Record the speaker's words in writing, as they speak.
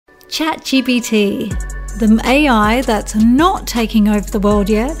ChatGPT, the AI that's not taking over the world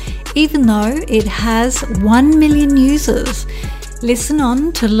yet, even though it has 1 million users. Listen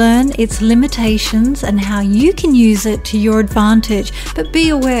on to learn its limitations and how you can use it to your advantage. But be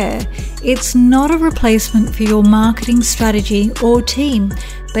aware, it's not a replacement for your marketing strategy or team,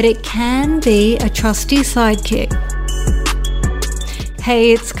 but it can be a trusty sidekick.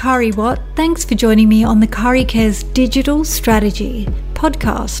 Hey, it's Kari Watt. Thanks for joining me on the Kari Cares Digital Strategy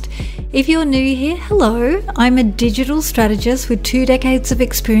podcast. If you're new here, hello. I'm a digital strategist with 2 decades of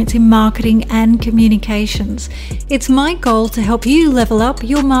experience in marketing and communications. It's my goal to help you level up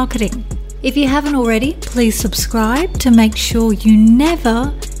your marketing. If you haven't already, please subscribe to make sure you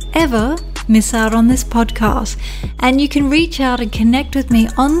never, ever miss out on this podcast. And you can reach out and connect with me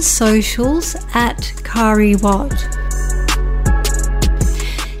on socials at Kari Watt.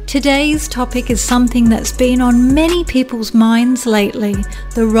 Today's topic is something that's been on many people's minds lately,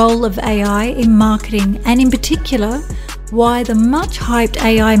 the role of AI in marketing, and in particular, why the much hyped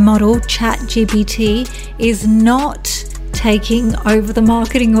AI model ChatGPT is not taking over the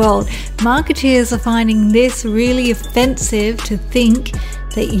marketing world. Marketeers are finding this really offensive to think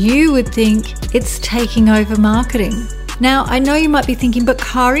that you would think it's taking over marketing. Now, I know you might be thinking, but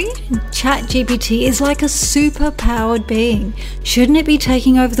Kari, ChatGPT is like a super-powered being. Shouldn't it be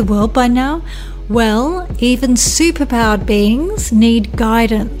taking over the world by now? Well, even super-powered beings need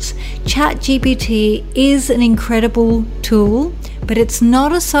guidance. ChatGPT is an incredible tool, but it's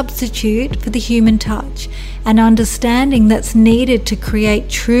not a substitute for the human touch and understanding that's needed to create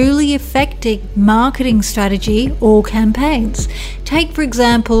truly effective marketing strategy or campaigns. Take, for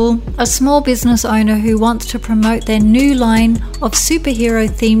example, a small business owner who wants to promote their new line of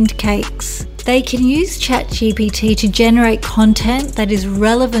superhero-themed cakes. They can use ChatGPT to generate content that is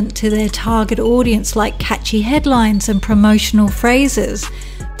relevant to their target audience, like catchy headlines and promotional phrases.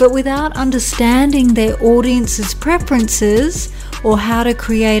 But without understanding their audience's preferences or how to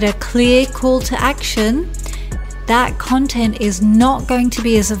create a clear call to action, that content is not going to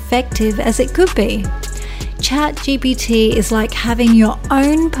be as effective as it could be. ChatGPT is like having your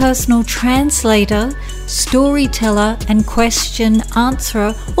own personal translator, storyteller, and question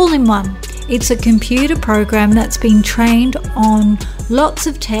answerer all in one. It's a computer program that's been trained on lots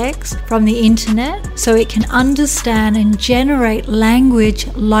of text from the internet so it can understand and generate language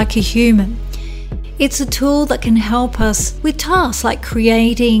like a human. It's a tool that can help us with tasks like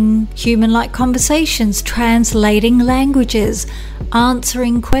creating human-like conversations, translating languages,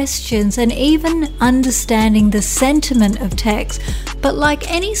 answering questions, and even understanding the sentiment of text. But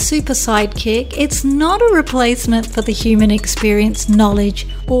like any super sidekick, it's not a replacement for the human experience, knowledge,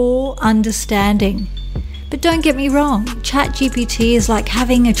 or understanding. But don't get me wrong, ChatGPT is like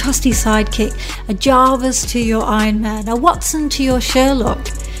having a trusty sidekick, a Jarvis to your Iron Man, a Watson to your Sherlock.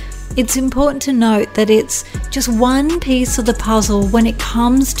 It's important to note that it's just one piece of the puzzle when it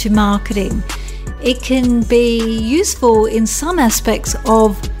comes to marketing. It can be useful in some aspects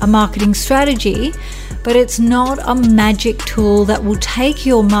of a marketing strategy, but it's not a magic tool that will take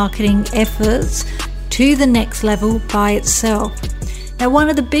your marketing efforts to the next level by itself. Now, one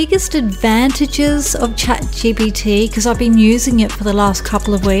of the biggest advantages of ChatGPT, because I've been using it for the last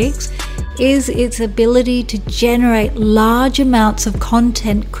couple of weeks, is its ability to generate large amounts of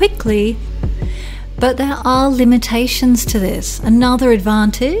content quickly, but there are limitations to this. Another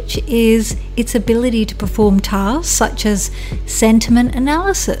advantage is its ability to perform tasks such as sentiment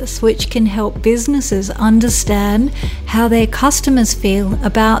analysis, which can help businesses understand how their customers feel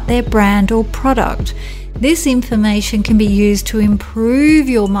about their brand or product. This information can be used to improve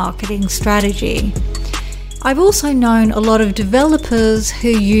your marketing strategy. I've also known a lot of developers who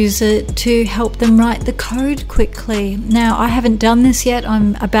use it to help them write the code quickly. Now, I haven't done this yet.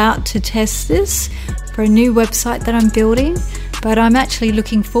 I'm about to test this for a new website that I'm building, but I'm actually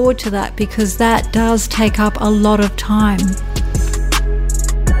looking forward to that because that does take up a lot of time.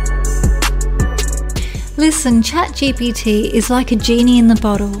 Listen, ChatGPT is like a genie in the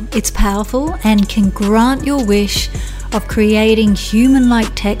bottle. It's powerful and can grant your wish of creating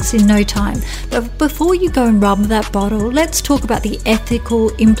human-like text in no time. But before you go and rub that bottle, let's talk about the ethical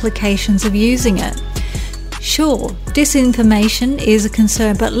implications of using it. Sure, disinformation is a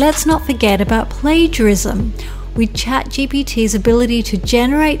concern, but let's not forget about plagiarism. With ChatGPT's ability to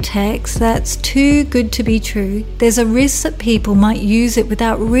generate text that's too good to be true, there's a risk that people might use it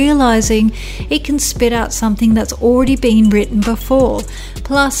without realizing it can spit out something that's already been written before.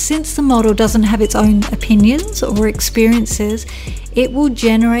 Plus, since the model doesn't have its own opinions or experiences, it will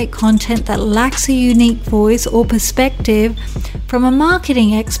generate content that lacks a unique voice or perspective from a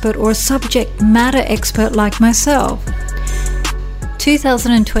marketing expert or a subject matter expert like myself.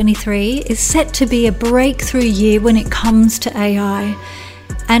 2023 is set to be a breakthrough year when it comes to AI,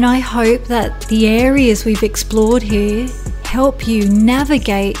 and I hope that the areas we've explored here help you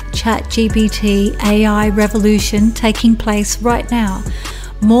navigate ChatGPT AI revolution taking place right now.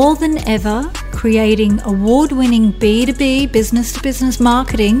 More than ever, creating award-winning B2B, business-to-business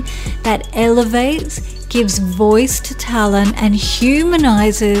marketing that elevates, gives voice to talent, and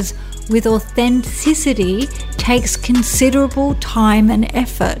humanizes with authenticity takes considerable time and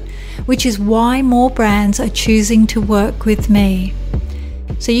effort, which is why more brands are choosing to work with me.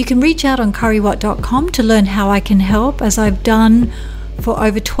 So you can reach out on currywatt.com to learn how I can help, as I've done for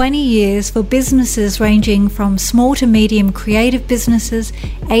over 20 years for businesses ranging from small to medium creative businesses,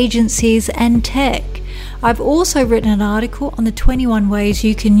 agencies, and tech. I've also written an article on the 21 ways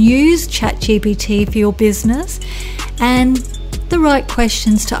you can use ChatGPT for your business and the right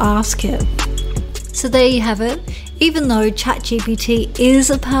questions to ask it. So there you have it. Even though ChatGPT is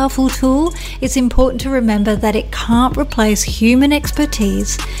a powerful tool, it's important to remember that it can't replace human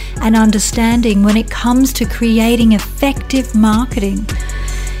expertise and understanding when it comes to creating effective marketing.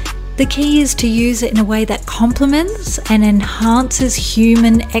 The key is to use it in a way that complements and enhances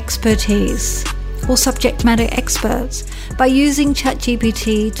human expertise or subject matter experts by using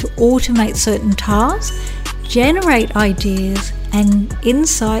ChatGPT to automate certain tasks, generate ideas and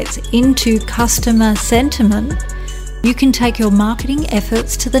insights into customer sentiment. You can take your marketing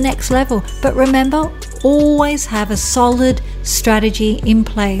efforts to the next level. But remember, always have a solid strategy in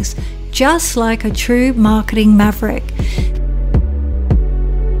place, just like a true marketing maverick.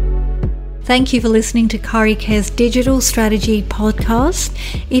 Thank you for listening to Kari Care's Digital Strategy Podcast.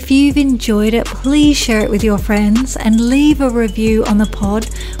 If you've enjoyed it, please share it with your friends and leave a review on the pod.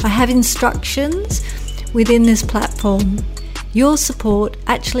 I have instructions within this platform. Your support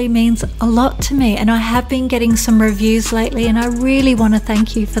actually means a lot to me, and I have been getting some reviews lately, and I really want to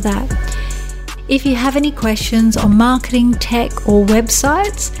thank you for that. If you have any questions on marketing, tech, or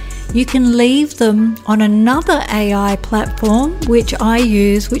websites, you can leave them on another AI platform which I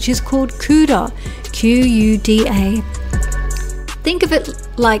use, which is called Cuda, Q-U-D-A. Think of it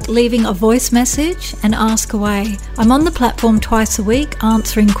like leaving a voice message and ask away. I'm on the platform twice a week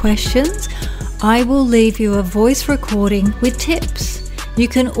answering questions. I will leave you a voice recording with tips. You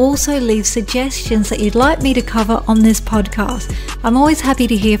can also leave suggestions that you'd like me to cover on this podcast. I'm always happy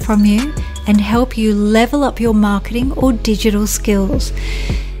to hear from you and help you level up your marketing or digital skills.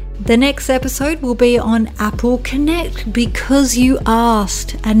 The next episode will be on Apple Connect because you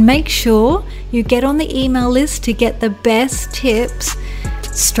asked, and make sure you get on the email list to get the best tips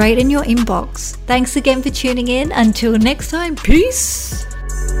straight in your inbox. Thanks again for tuning in. Until next time, peace.